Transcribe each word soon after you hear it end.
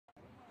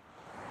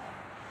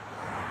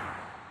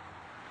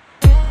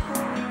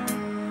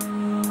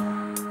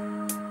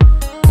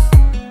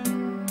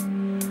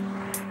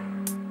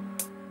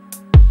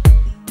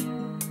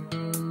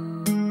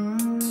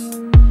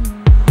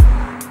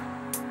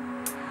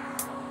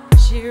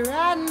She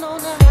riding on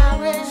the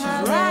highway,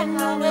 she's riding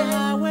on the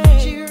highway.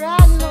 She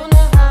riding on the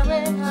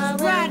highway,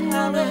 she's riding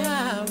on the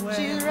highway.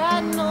 She's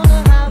riding on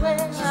the highway,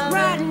 she's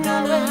riding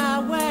on the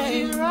highway.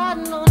 She's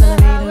riding on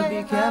the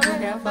highway. Be careful,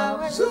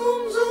 careful.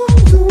 Zoom, zoom,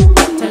 zoom.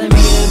 Telling me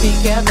to be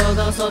careful,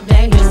 though so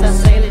dangerous. I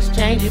say let's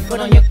change it.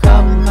 Put on your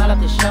coat, call up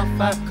the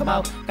chauffeur. Come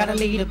on, gotta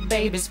lead the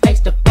babies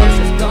face to face.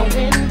 It's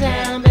going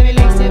down, baby.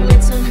 Lace it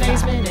with some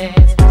basement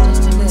ass.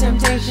 Just a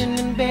temptation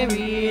and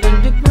bury it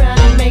underground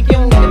and make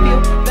your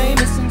nigga feel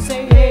famous and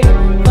say hey.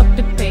 Fuck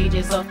the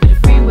pages off to the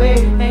freeway,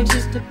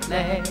 anxious to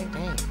play.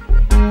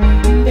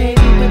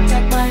 Baby,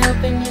 protect my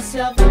health and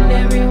yourself and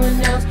everyone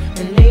else.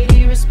 And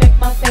lady, respect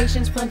my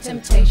patience from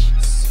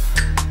temptations.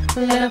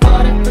 Let up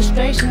all the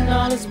frustration,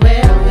 all is well.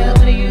 Hell,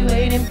 what are you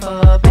waiting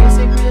for?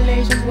 Basic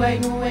relations,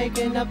 waiting,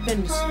 waking up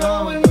in the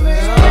storm.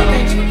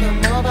 Can't you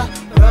come over?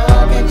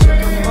 Can't you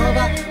come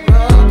over?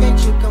 Can't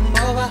you come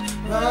over?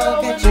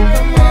 Can't you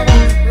come over?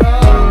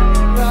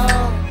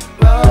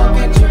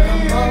 Can't you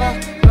come over?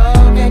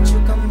 Can't you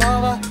come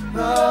over?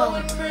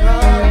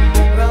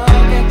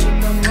 Can't you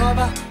come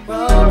over?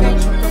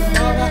 Can't you come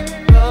over?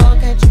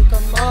 Can't you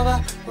come over?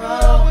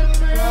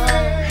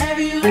 Have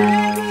you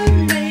ever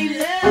made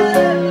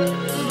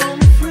love on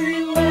the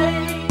freeway?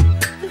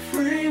 The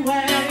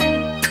freeway.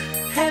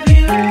 Have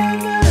you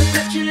ever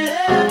got your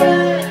lover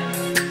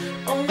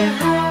on the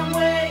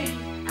highway?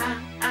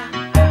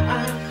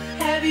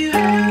 Have you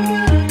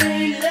ever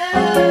made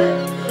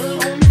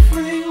love on the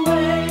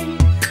freeway?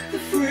 The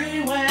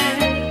freeway.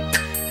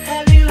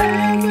 Have you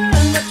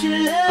ever got your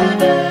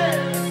lover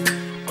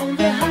on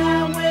the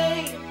highway?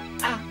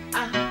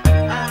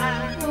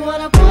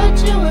 Wanna put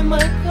you in my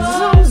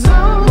car,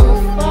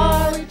 move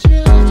far, we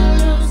choose to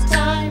lose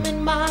time in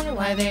mind.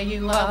 Why there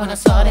you are, when I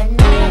saw that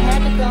night I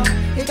had to go.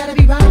 It gotta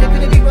be right, it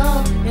couldn't be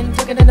wrong. And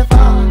took it in the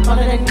fall,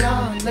 falling and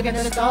gone. Looking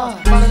at the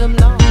stars, follow them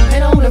long.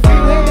 And on the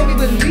freeway, baby,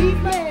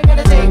 believe me,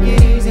 gotta take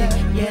it easy.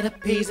 Yeah, the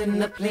peas in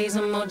the place,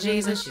 I'm on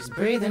Jesus, she's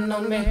breathing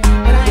on me.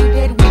 But I ain't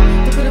dead weak,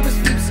 to put up a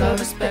sleep, so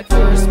respect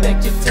your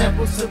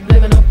temple.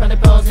 Subliminal, trying to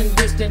pause in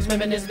distance,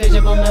 reminisce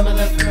visual, remember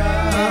the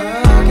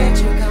crowd. Can't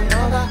you come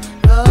over?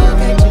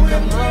 Can't you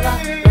come over?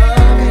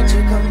 Can't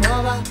you come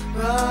over?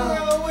 Can't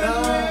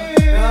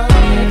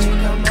you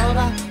come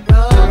over?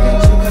 Can't you come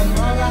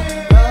over?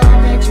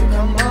 Can't you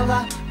come over?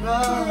 Can't you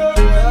come over?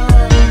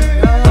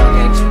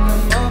 Can't you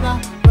come over?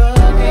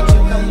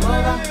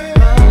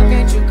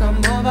 Can't you come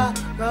over?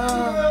 Can't you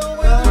come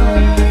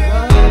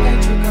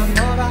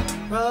over?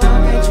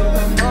 Can't you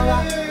come over?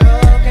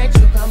 Can't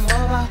you come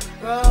over?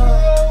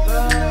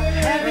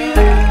 Have you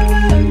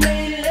ever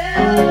made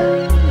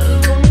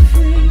love on the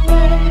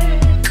freeway?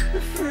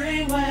 The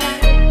freeway.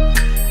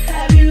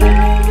 Have you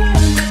ever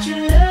met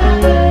your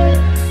lover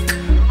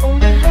on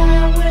the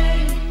highway?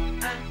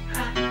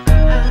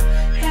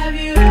 Have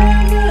you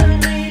ever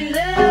made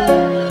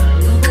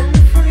love on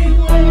the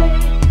freeway?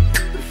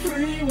 The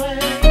freeway.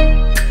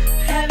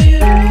 Have you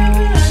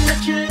ever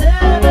met your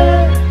lover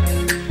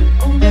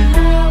on the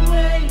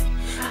highway?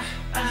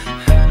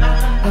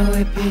 Oh,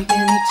 we're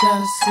peeking each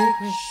other's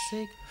secrets.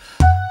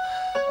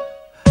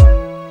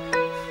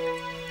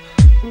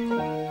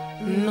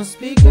 No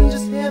speaking,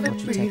 just have it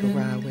breathing. Take a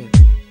ride with me.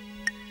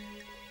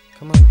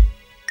 Come on.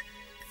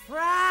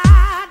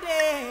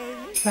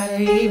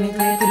 Friday evening,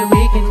 clear through the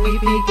weekend. We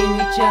peeking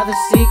each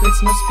other's secrets.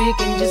 No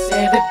speaking, just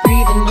have it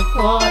breathing. The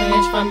quarter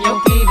inch from your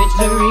cleavage.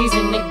 The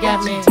reason it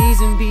got me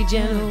teasing, be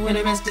gentle when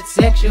arrested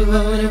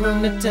sexual. In a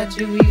room to touch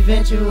you,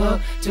 eventual.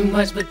 Too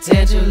much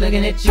potential,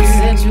 looking at you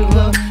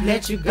sensual.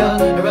 Let you go,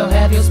 or I'll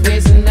have your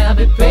space. And I'll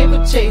be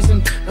paper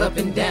chasing up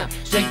and down.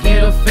 Straight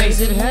get or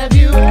face it. Have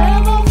you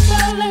ever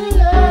fell in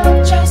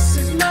love just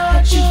as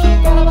much? You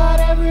forgot about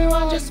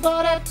everyone just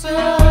for that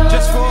touch.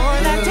 Just for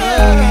that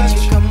touch.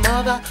 Can't you come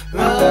over?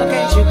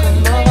 Can't you come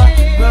over?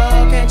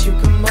 Can't you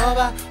come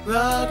over?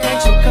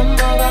 Can't you come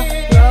over?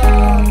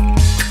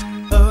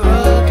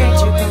 Can't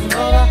you come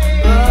over?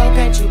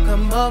 Can't you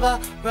come over?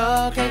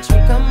 Can't you